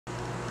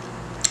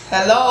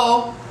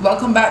Hello,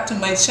 welcome back to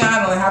my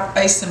channel. I have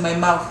ice in my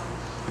mouth.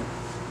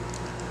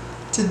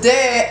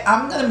 Today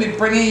I'm going to be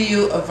bringing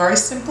you a very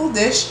simple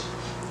dish,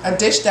 a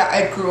dish that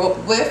I grew up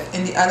with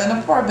in the island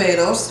of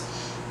Barbados.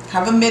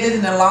 Haven't made it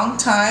in a long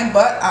time,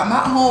 but I'm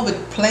at home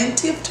with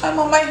plenty of time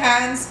on my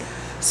hands,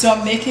 so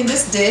I'm making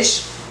this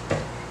dish,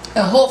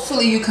 and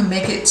hopefully you can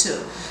make it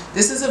too.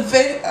 This is a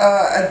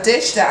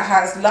dish that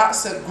has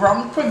lots of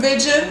ground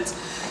provisions.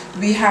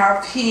 We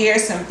have here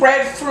some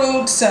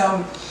breadfruit,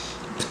 some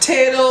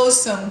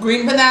potatoes, some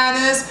green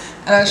bananas,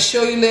 and I'll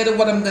show you later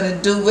what I'm going to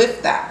do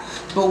with that.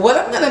 But what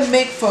I'm going to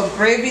make for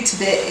gravy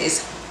today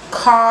is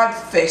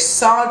codfish,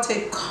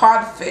 salted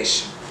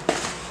codfish.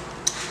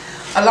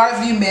 A lot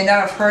of you may not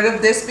have heard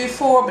of this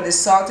before, but it's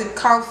salted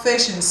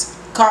codfish and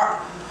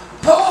salted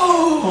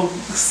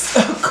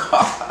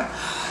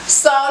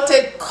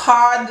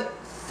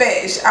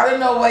codfish. I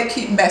don't know why I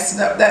keep messing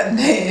up that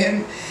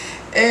name.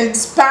 In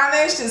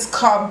Spanish it's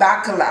called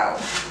bacalao.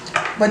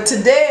 But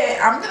today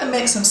I'm going to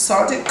make some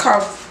salted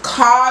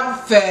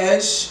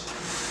codfish,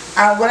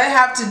 and what I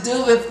have to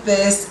do with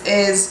this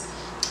is,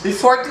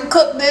 before I can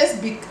cook this,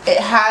 it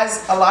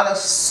has a lot of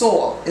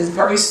salt. It's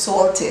very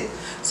salted.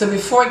 So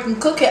before I can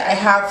cook it, I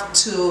have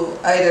to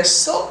either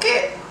soak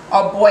it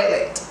or boil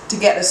it to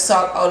get the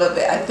salt out of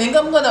it. I think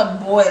I'm going to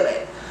boil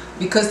it,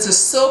 because to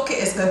soak it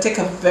is going to take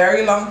a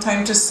very long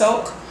time to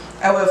soak.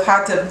 I would have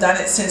had to have done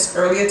it since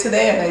earlier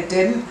today, and I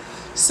didn't.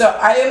 So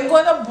I am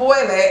going to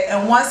boil it,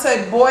 and once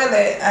I boil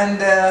it and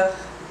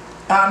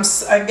I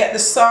get the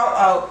salt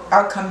out,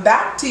 I'll come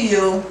back to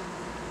you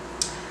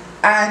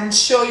and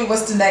show you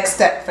what's the next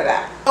step for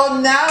that. So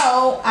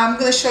now I'm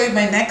going to show you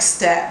my next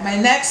step. My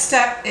next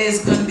step is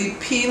going to be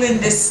peeling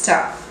this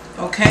stuff,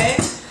 okay?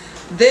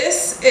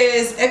 This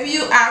is, if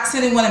you ask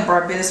anyone in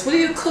Barbados, what are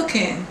you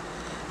cooking?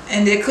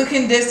 And they're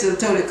cooking this, they'll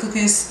tell you they're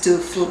cooking stew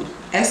food.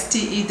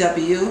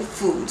 S-T-E-W,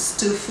 food,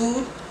 stew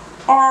food.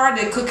 Or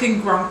they're cooking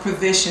ground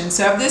provision.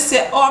 So if they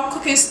say, oh, I'm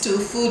cooking stew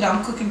food,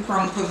 I'm cooking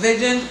ground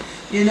provision,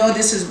 you know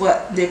this is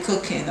what they're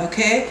cooking,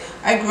 okay?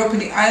 I grew up in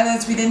the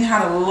islands. We didn't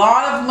have a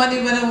lot of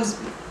money when I was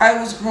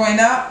growing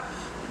up,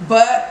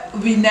 but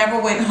we never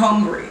went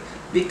hungry,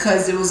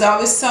 because there was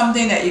always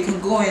something that you can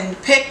go and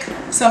pick,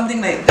 something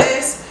like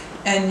this,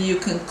 and you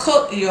can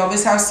cook. You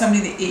always have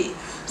something to eat.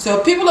 So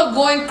people are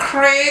going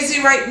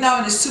crazy right now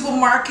in the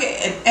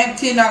supermarket and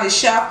emptying all the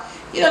shop.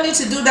 You don't need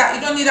to do that. You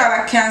don't need all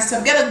that canned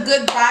stuff. Get a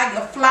good bag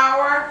of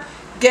flour,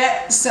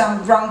 get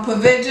some ground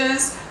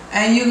provisions,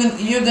 and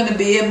you're going to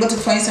be able to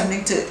find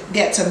something to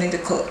something to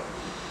cook.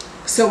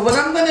 So what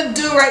I'm going to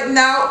do right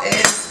now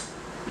is,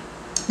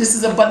 this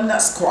is a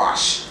butternut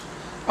squash.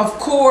 Of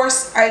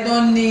course, I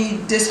don't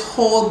need this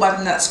whole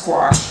butternut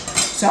squash,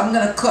 so I'm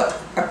going to cut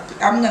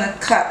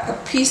a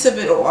piece of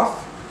it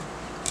off.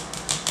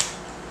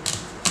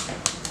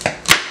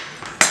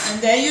 And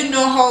then you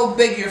know how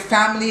big your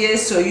family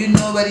is, so you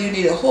know whether you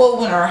need a whole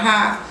one or a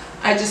half.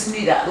 I just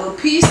need that little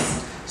piece,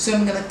 so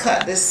I'm going to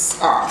cut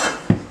this off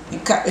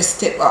and cut this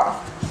tip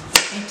off.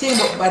 The thing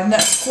about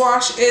butternut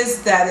squash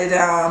is that it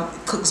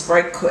cooks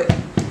very quick.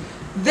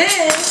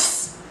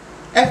 This,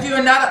 if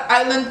you're not an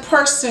island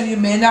person, you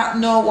may not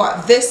know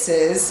what this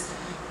is.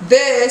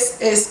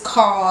 This is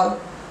called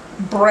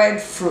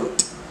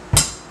breadfruit.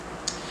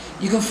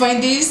 You can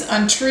find these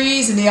on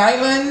trees in the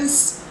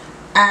islands.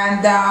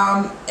 And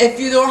if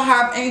you don't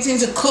have anything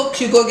to cook,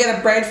 you go get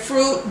a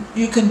breadfruit.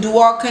 You can do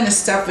all kind of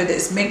stuff with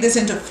this. Make this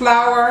into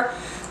flour,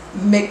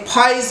 make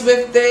pies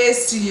with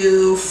this,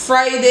 you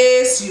fry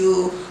this,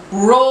 you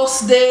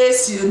roast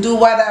this, you do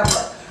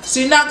whatever. So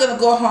you're not going to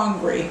go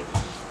hungry,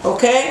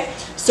 okay?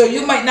 So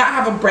you might not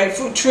have a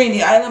breadfruit tree in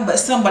the island, but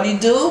somebody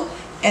do,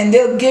 and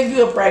they'll give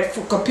you a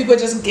breadfruit, because people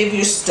just give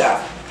you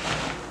stuff,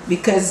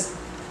 because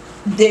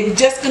they're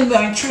just going to be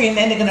on a tree and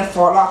then they're going to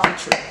fall off the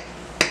tree.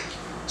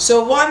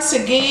 So once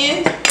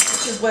again,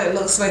 this is what it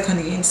looks like on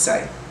the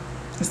inside.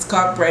 It's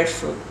called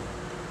breadfruit.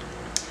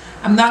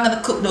 I'm not going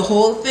to cook the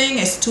whole thing,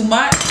 it's too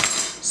much,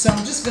 so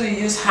I'm just going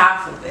to use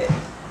half of it.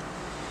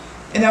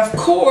 And of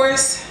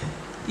course,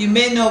 you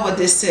may know what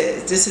this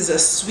is. This is a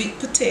sweet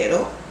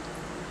potato.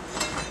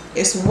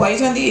 It's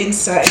white on the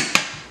inside.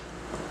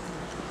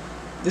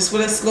 This is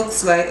what it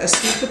looks like, a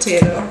sweet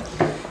potato.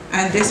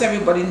 And this,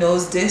 everybody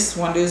knows this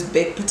one, those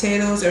baked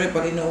potatoes,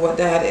 everybody know what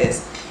that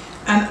is.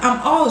 And I'm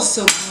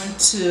also going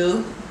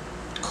to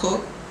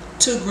cook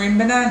 2 green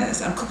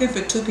bananas. I'm cooking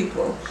for 2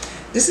 people.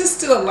 This is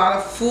still a lot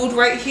of food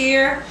right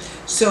here,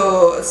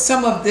 so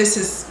some of this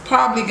is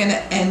probably going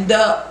to end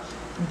up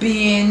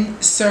being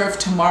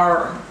served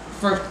tomorrow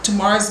for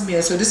tomorrow's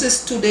meal. So this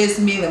is today's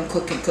meal I'm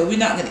cooking, because we're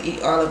not going to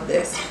eat all of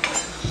this.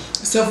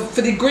 So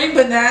for the green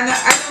banana,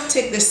 I don't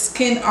take the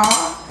skin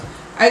off.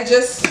 I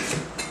just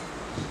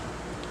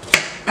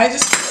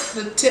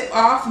the tip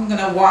off. I'm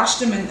gonna wash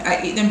them and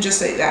I eat them just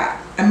like that.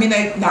 I mean,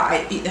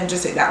 I eat them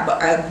just like that,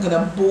 but I'm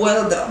gonna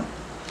boil them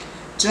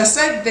just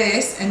like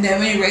this, and then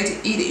when you're ready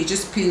to eat it, you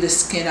just peel the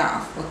skin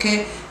off,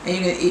 okay? And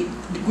you're gonna eat.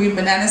 The green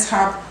bananas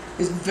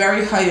is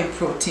very high in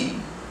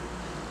protein,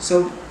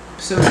 so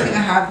we're gonna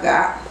have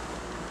that.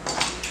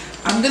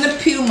 I'm gonna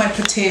peel my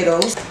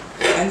potatoes,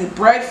 And the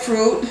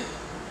breadfruit,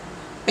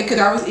 I could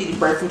always eat the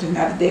breadfruit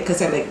another day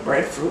because I like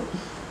breadfruit.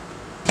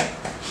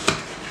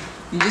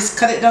 You just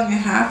cut it down in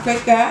half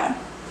like that.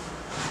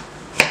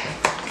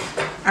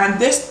 And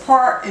this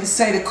part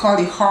inside they call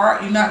the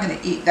heart, you're not going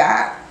to eat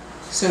that.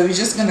 So you're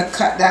just going to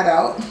cut that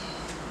out.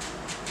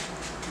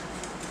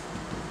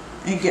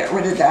 And get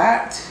rid of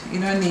that. You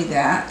don't need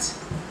that.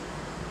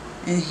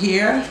 And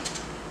here.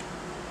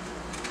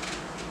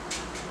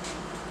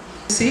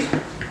 See?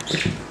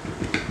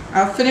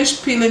 I'll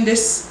finish peeling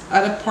this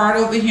other part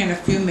over here in a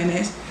few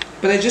minutes.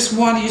 But I just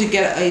wanted you to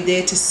get an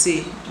idea to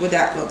see what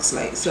that looks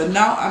like. So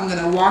now I'm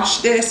going to wash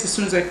this as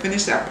soon as I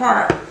finish that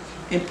part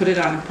and put it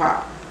on the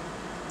pot.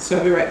 So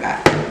I'll be right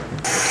back.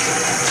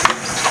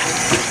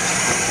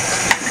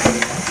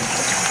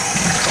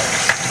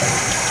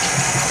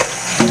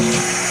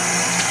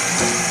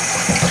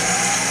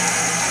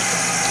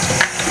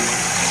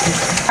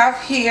 I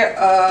have here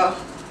a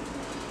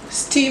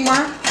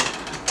steamer.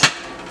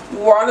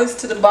 Water's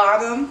to the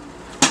bottom.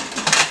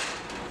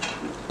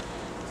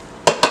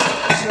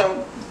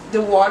 So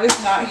the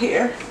water's not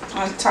here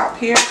on top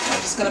here.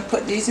 I'm just gonna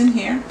put these in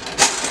here.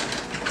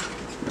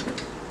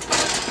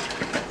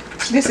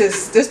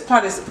 This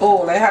pot is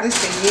old. I had this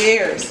for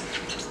years.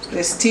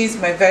 It steams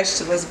my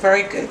vegetables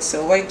very good,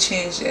 so why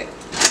change it?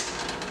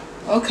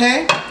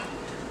 Okay.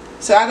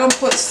 So I don't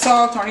put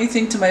salt or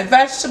anything to my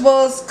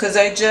vegetables because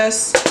I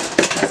just,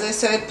 as I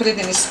said, I put it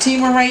in the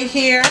steamer right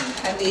here,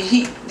 and the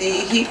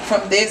heat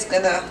from this is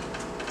gonna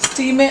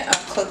steam it and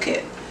cook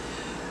it.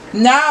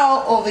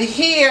 Now over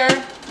here,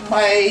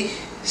 my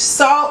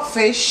salt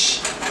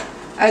fish,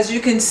 as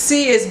you can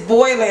see, is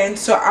boiling.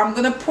 So I'm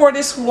gonna pour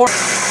this water.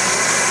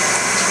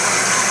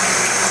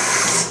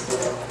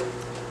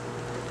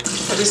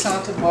 Put this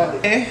on to boil.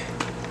 Okay.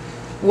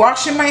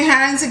 Washing my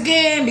hands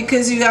again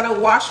because you gotta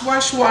wash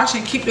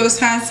and keep those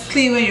hands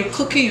clean when you're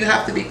cooking. You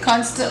have to be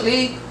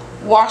constantly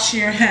washing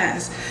your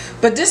hands.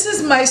 But this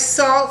is my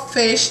salt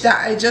fish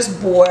that I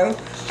just boiled.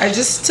 I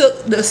just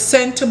took the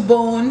center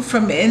bone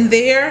from in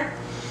there.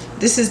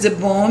 This is the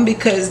bone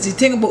because the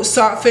thing about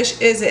salt fish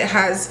is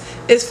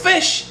it's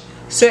fish,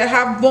 so it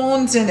have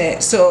bones in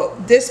it. So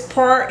this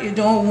part you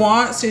don't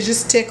want, so you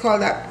just take all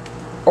that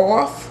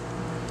off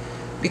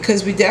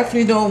because we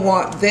definitely don't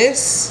want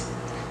this.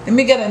 Let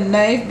me get a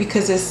knife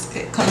because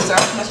it comes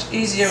out much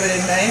easier with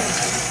a knife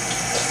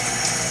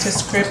to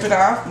scrape it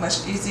off,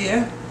 much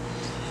easier.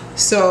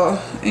 So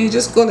and you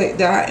just go like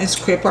that and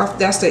scrape off.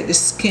 That's like the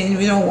skin.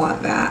 We don't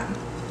want that.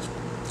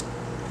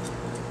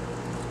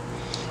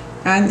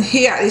 And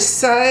here at the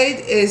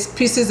side is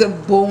pieces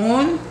of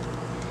bone.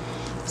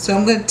 So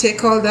I'm going to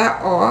take all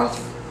that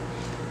off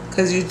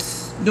because you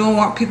don't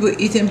want people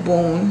eating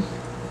bone.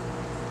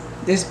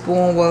 This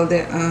bone while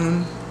they're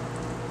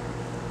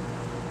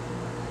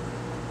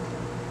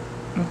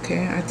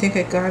okay, I think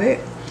I got it.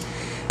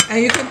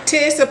 And you can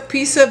taste a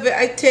piece of it.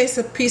 I taste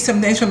a piece of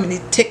this from the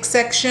thick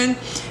section.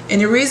 And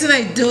the reason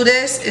I do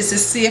this is to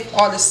see if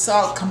all the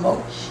salt come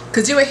out.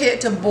 Because you were here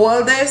to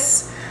boil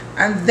this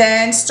and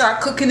then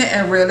start cooking it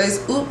and realize,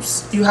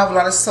 oops, you have a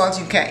lot of salt,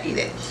 you can't eat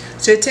it.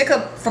 So you take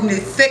from the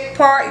thick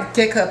part, you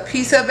take a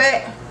piece of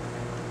it.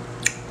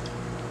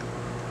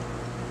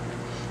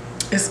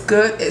 It's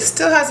good. It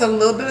still has a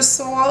little bit of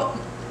salt,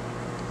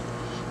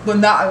 but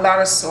not a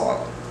lot of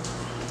salt.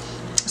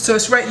 So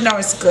it's right now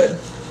it's good.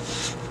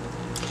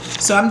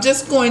 So I'm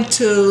just going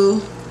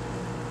to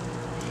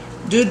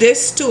do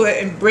this to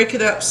it and break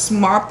it up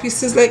small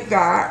pieces like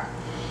that.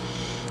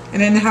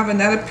 And then have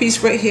another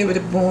piece right here with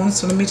the bone.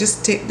 So let me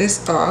just take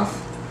this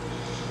off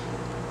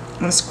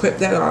and scrape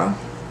that off.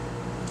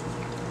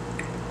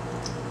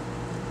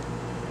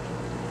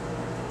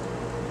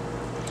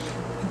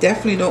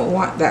 Definitely don't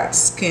want that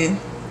skin.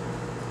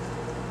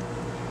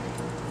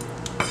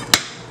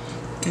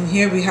 And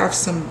here we have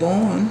some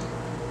bone.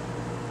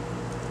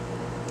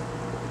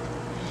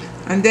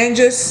 And then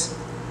just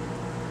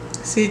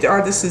see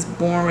all this is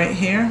bone right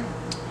here.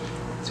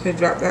 So I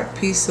drop that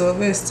piece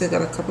over. I still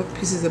got a couple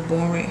pieces of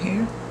bone right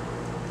here.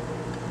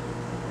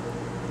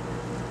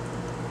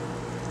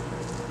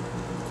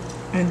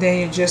 And then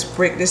you just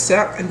break this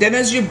up. And then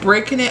as you're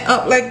breaking it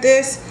up like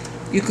this,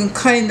 you can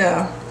kind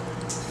of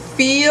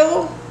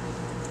feel,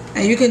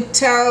 and you can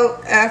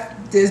tell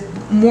if there's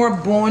more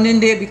bone in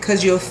there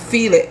because you'll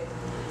feel it.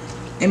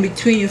 In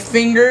between your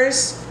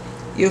fingers,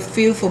 you'll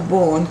feel for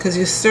bone because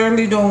you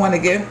certainly don't want to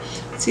give.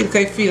 See, look,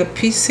 I feel a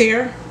piece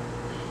here,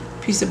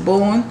 piece of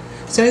bone.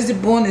 Since the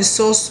bone is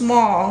so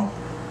small,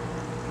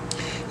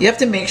 you have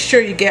to make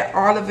sure you get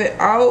all of it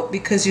out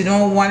because you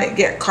don't want it to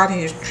get caught in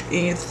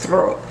your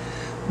throat.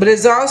 But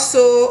it's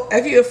also,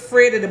 if you're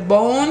afraid of the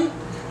bone,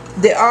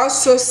 they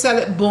also sell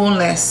it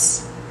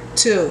boneless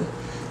too.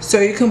 So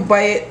you can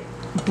buy it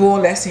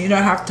boneless and you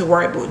don't have to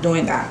worry about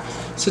doing that.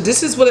 So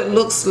this is what it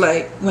looks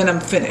like when I'm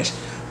finished.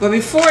 But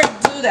before I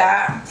do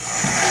that,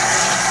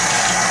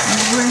 I'm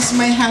going to rinse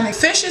my hand. The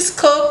fish is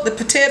cooked, the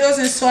potatoes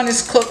and so on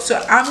is cooked,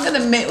 so I'm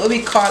going to make what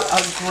we call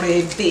a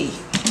gravy.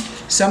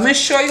 So I'm going to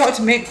show you how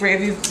to make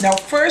gravy. Now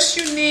first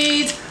you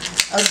need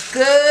a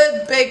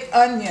good big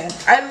onion.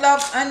 I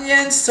love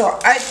onions, so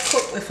I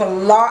cook with a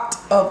lot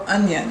of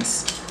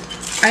onions.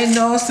 I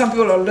know some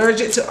people are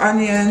allergic to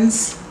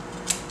onions,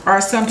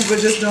 or some people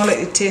just don't like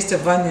the taste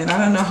of onion. I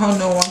don't know how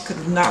no one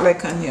could not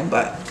like onion,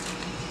 but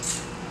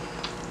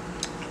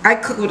I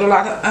cook with a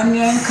lot of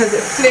onion because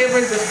it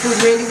flavors the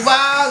food really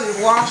well.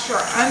 We wash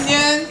our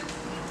onion,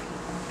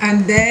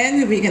 and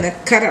then we're gonna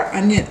cut our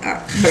onion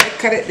up. But I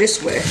cut it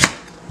this way.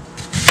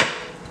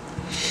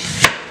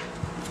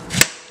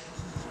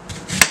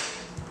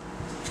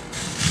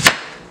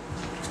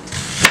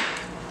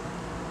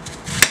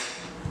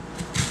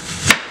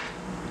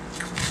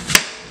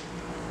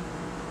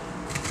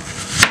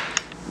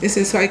 This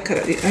is how I cut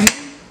up the onion.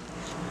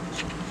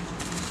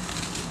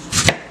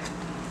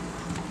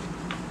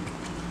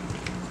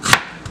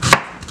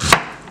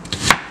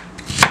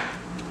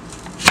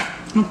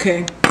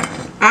 Okay,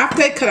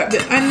 after I cut up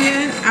the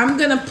onion, I'm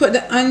gonna put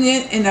the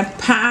onion in a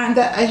pan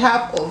that I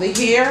have over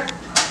here.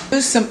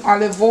 Use some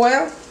olive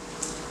oil,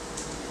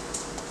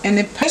 and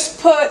I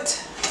just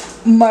put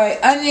my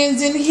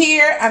onions in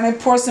here, and I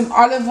pour some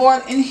olive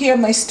oil in here.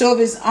 My stove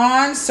is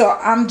on, so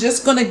I'm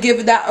just gonna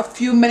give that a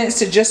few minutes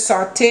to just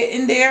saute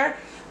in there,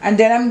 and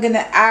then I'm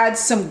gonna add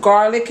some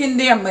garlic in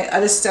there and my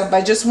other stuff.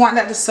 I just want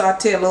that to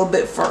saute a little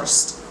bit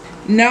first.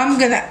 Now I'm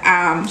gonna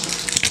add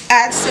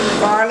some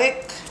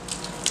garlic.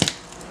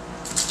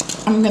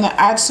 I'm gonna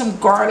add some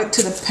garlic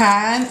to the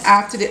pan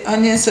after the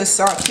onions are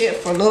sauteed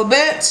for a little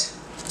bit.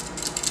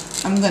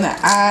 I'm gonna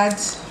add.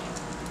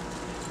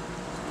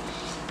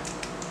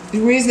 The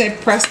reason I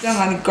press down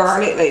on the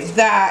garlic like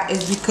that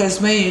is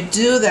because when you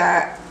do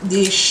that,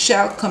 the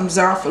shell comes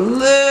off a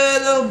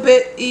little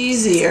bit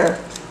easier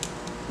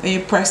when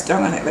you press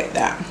down on it like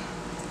that.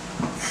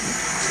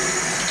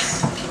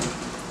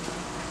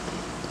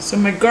 So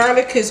my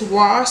garlic is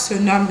washed, so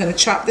now I'm going to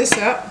chop this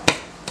up.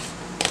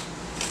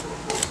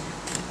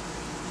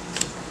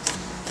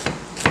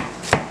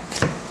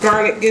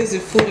 Garlic gives the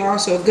food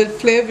also a good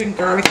flavor, and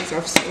garlic is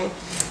also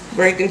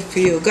very good for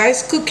you.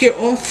 Guys, cook your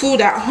own food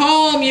at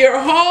home. You're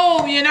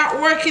home. You're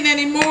not working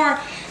anymore.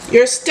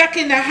 You're stuck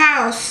in the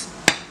house.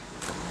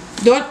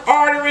 Don't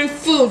order in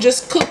food.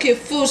 Just cook your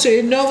food so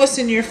you know what's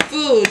in your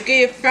food. Give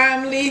your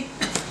family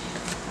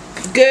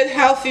good,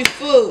 healthy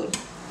food.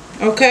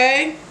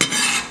 Okay?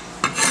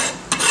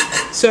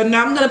 So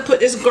now I'm going to put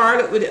this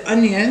garlic with the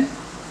onion.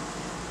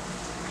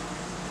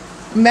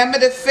 Remember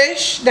the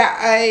fish that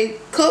I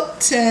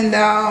cooked, and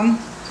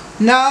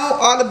now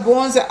all the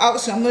bones are out,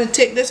 so I'm going to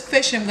take this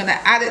fish and I'm going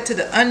to add it to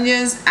the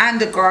onions and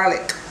the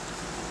garlic.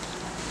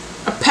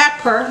 A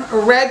pepper, a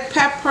red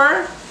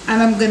pepper,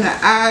 and I'm going to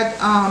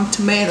add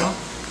tomato.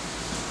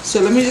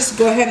 So let me just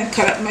go ahead and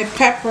cut up my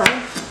pepper.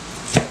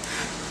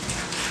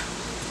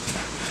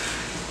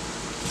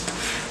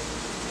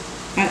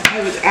 And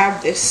I would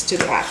add this to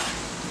that.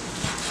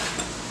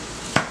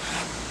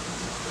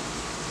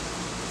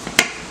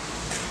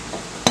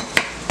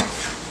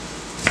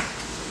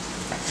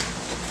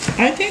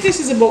 I think this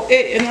is about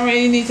it. You don't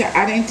really need to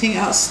add anything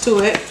else to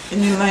it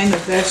in the line of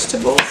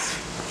vegetables.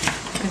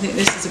 I think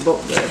this is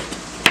about good.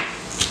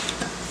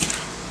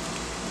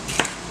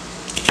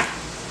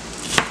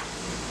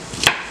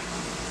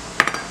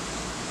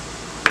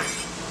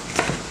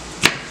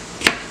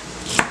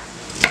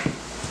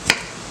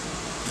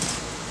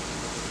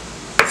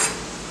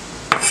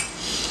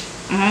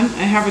 And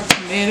I have a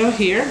tomato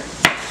here.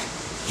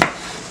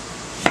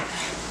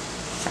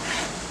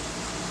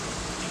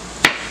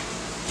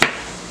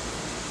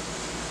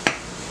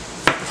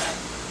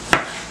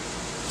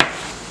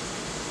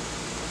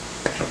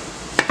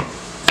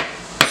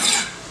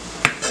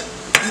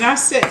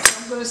 That's it.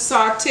 I'm going to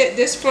saute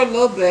this for a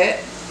little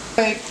bit.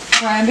 Like,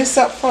 grind this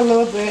up for a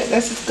little bit.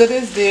 That's as good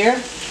as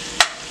there.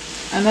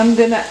 And I'm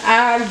going to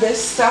add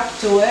this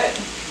stuff to it.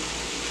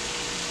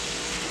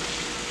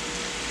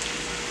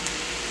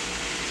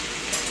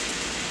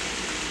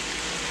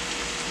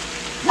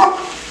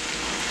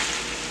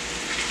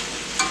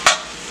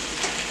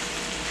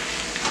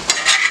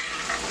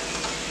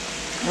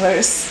 Let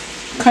it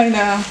kind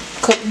of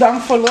cook down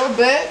for a little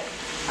bit.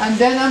 And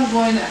then I'm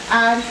going to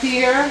add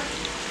here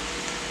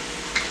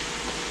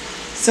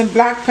some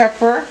black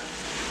pepper.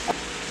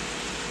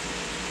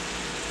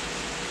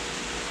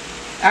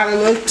 Add a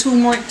little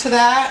turmeric to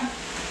that.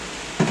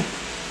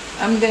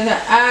 I'm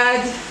gonna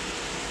add,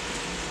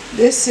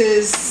 this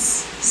is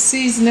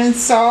seasoning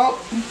salt.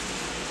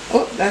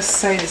 Oh, that's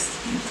size.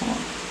 Come on.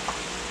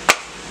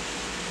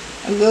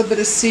 A little bit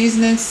of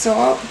seasoning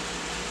salt,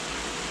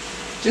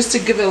 just to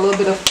give it a little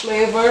bit of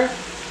flavor.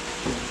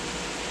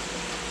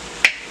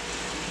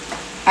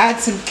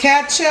 Add some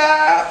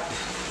ketchup.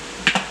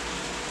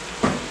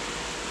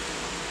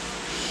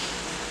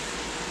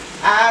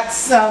 Add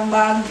some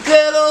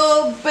good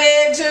old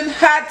Bajan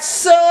hot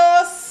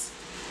sauce.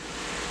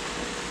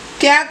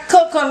 Can't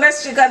cook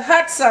unless you got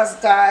hot sauce,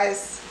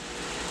 guys.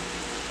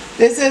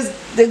 This is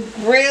the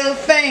real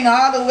thing,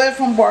 all the way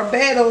from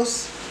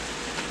Barbados.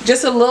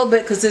 Just a little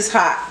bit because it's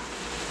hot.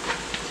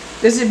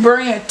 This is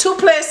burning in 2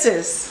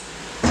 places.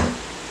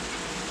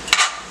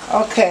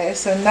 Okay,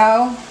 so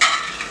now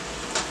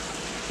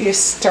You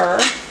stir.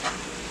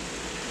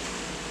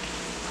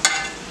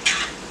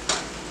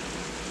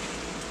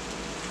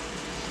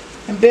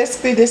 And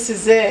basically this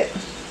is it.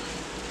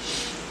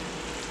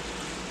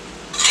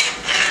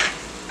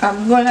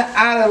 I'm going to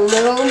add a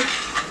little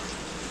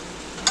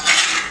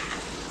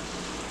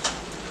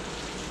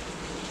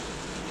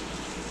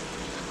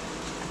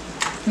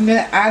I'm going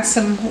to add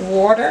some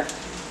water.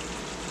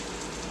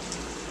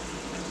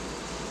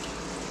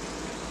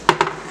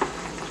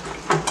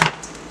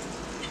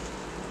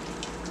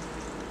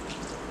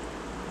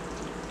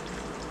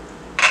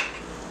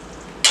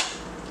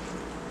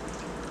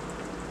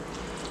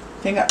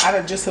 I think I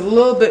added just a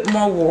little bit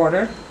more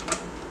water.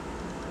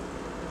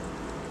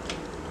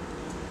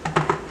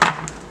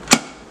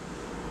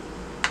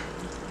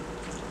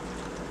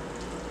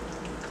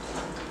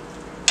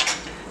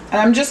 And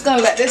I'm just going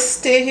to let this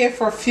stay here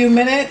for a few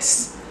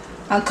minutes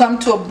and come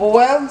to a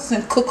boil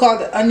and cook all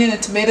the onion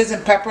and tomatoes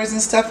and peppers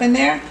and stuff in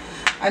there.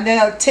 And then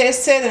I'll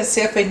taste it and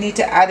see if I need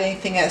to add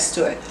anything else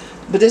to it.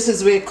 But this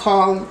is what we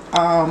call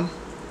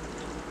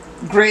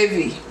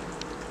gravy.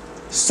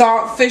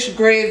 Saltfish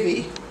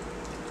gravy.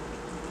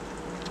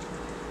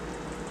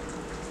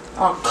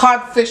 Or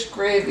codfish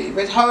gravy.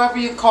 But however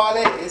you call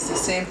it, it's the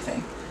same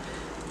thing.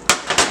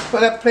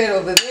 Put a plate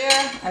over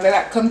there and let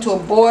that come to a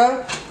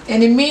boil.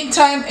 In the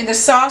meantime, in the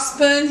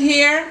saucepan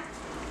here,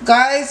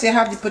 guys, you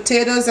have the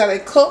potatoes that I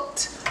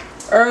cooked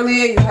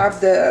earlier. You have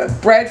the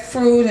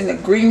breadfruit and the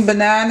green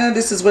banana.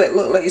 This is what it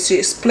looked like. You see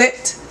it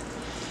split.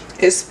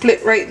 It's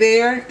split right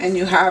there. And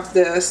you have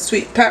the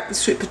sweet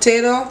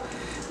potato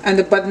and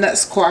the butternut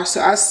squash.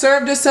 So I'll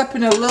serve this up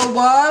in a little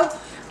while.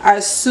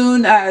 As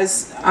soon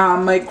as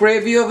my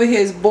gravy over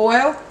here is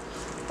boiled,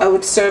 I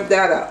would serve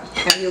that up.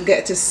 And you'll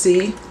get to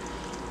see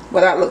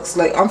what that looks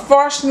like.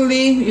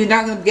 Unfortunately, you're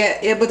not going to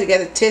get able to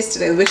get a taste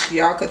of it. I wish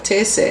y'all could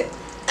taste it,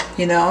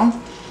 you know,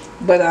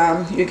 but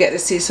you get to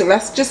see. So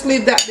let's just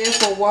leave that there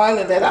for a while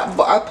and let that,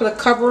 I'll put a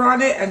cover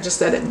on it and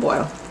just let it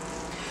boil.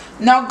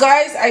 Now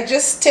guys, I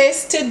just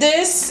tasted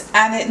this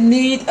and it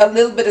needs a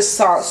little bit of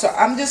salt, so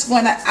I'm just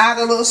going to add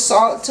a little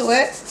salt to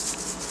it.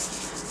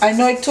 I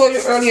know I told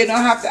you earlier you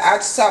don't have to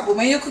add salt, but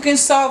when you're cooking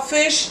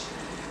saltfish,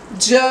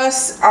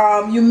 just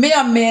you may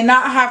or may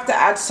not have to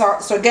add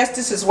salt. So I guess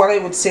this is what I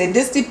would say.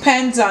 This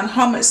depends on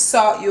how much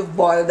salt you've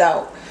boiled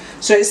out.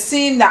 So it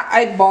seemed that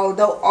I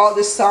boiled out all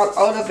the salt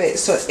out of it,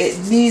 so it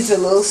needs a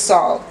little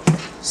salt.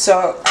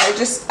 So I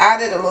just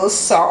added a little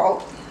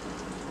salt.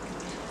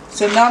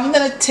 So now I'm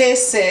going to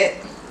taste it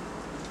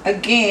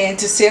again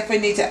to see if I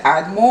need to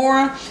add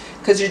more,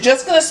 because you're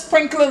just going to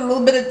sprinkle a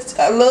little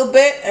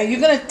bit and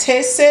you're going to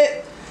taste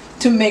it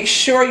to make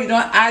sure you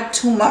don't add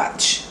too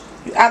much.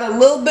 You add a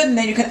little bit and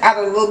then you can add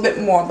a little bit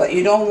more, but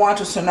you don't want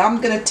to. So now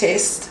I'm going to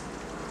taste.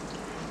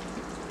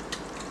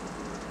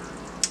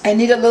 I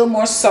need a little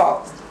more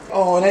salt.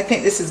 Oh, and I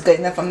think this is good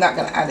enough. I'm not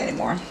going to add any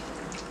more.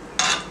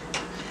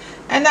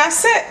 And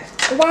that's it.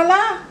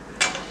 Voila.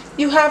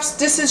 You have,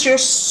 this is your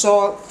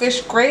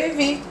saltfish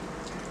gravy,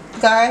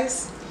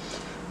 guys.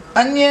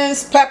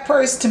 Onions,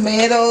 peppers,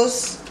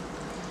 tomatoes.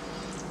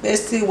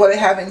 Basically what I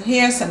have in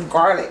here, some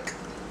garlic.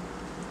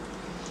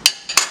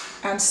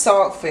 And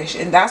saltfish,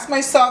 and that's my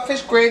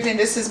saltfish gravy, and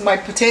this is my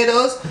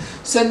potatoes.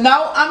 So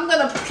now I'm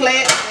gonna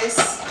plate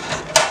this.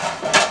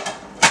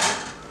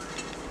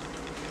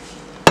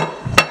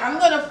 I'm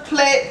gonna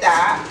plate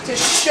that to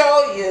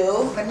show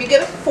you. Let me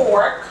get a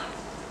fork.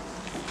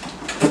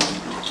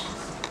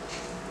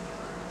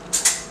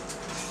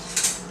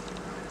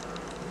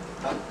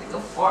 I think a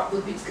fork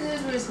would be good.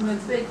 Where's my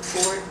big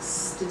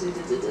forks?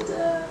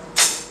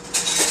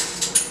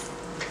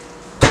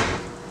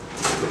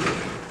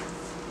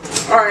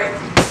 Alright,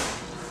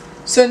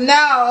 so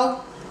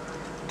now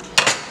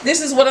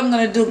this is what I'm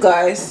going to do,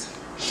 guys.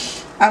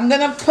 I'm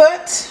going to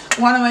put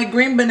one of my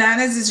green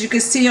bananas, as you can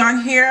see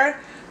on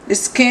here, the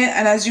skin,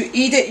 and as you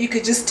eat it you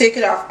could just take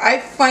it off. I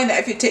find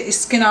that if you take the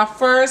skin off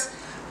first,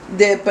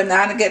 the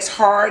banana gets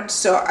hard,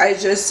 so I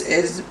just,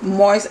 it's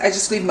moist, I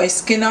just leave my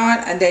skin on,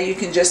 and then you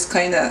can just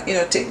kind of, you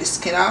know, take the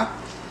skin off.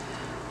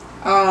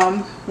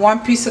 One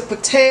piece of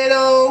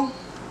potato,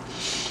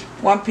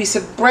 one piece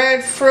of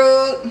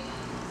breadfruit.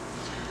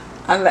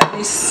 And let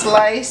me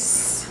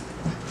slice.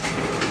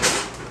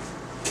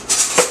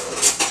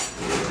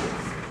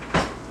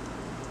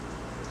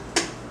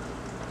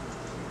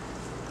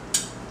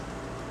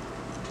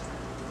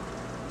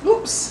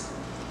 Oops.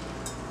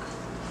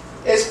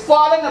 It's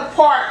falling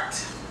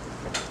apart.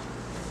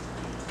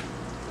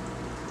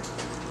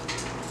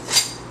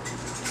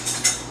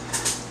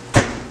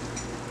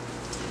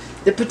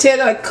 The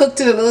potato, I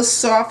cooked it a little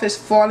soft, is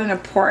falling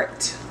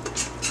apart.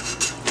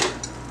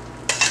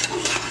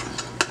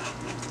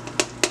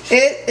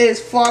 It is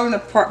falling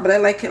apart, but I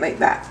like it like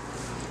that.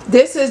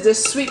 This is the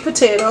sweet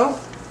potato.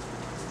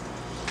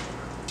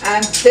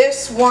 And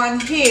this one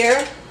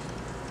here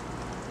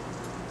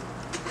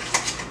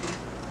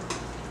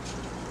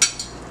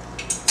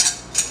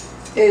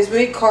is what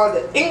we call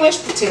the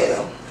English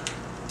potato.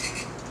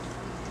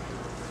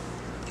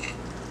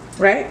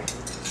 Right?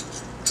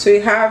 So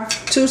you have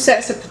two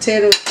sets of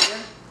potatoes here.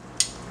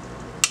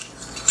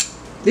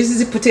 This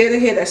is the potato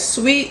here that's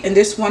sweet, and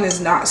this one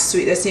is not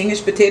sweet. That's the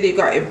English potato. You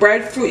got your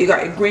breadfruit, you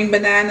got your green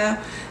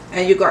banana,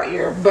 and you got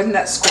your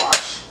butternut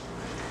squash.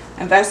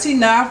 And that's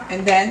enough.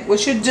 And then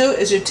what you do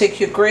is you take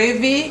your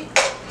gravy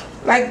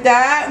like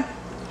that,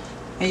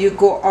 and you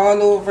go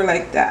all over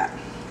like that.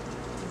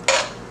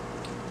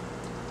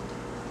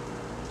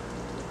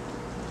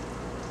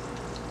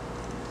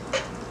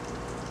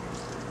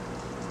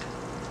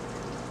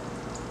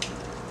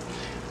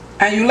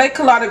 And you like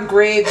a lot of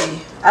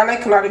gravy. I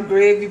like a lot of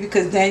gravy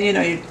because then you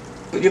know you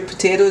put your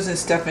potatoes and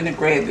stuff in the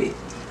gravy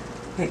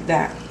like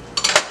that.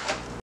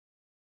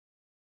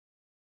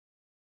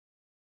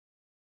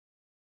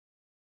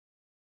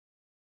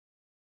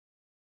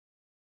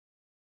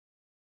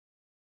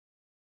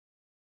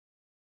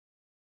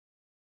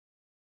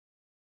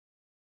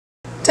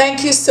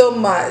 Thank you so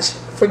much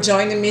for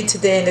joining me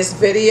today in this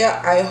video.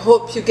 I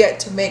hope you get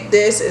to make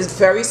this. It's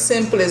very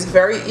simple, it's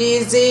very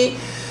easy.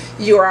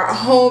 You are at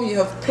home, you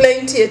have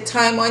plenty of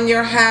time on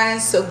your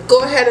hands, so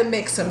go ahead and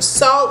make some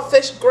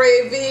saltfish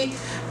gravy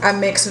and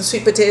make some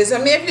sweet potatoes. I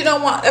mean, if you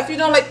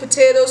don't like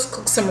potatoes,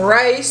 cook some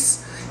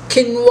rice,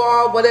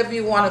 quinoa, whatever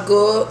you want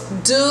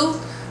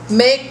to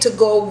make to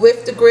go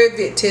with the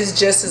gravy. It tastes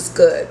just as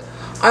good.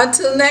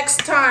 Until next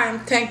time,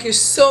 thank you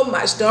so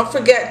much. Don't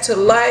forget to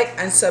like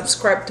and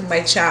subscribe to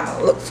my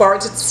channel. Look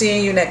forward to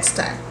seeing you next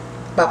time.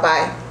 Bye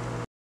bye.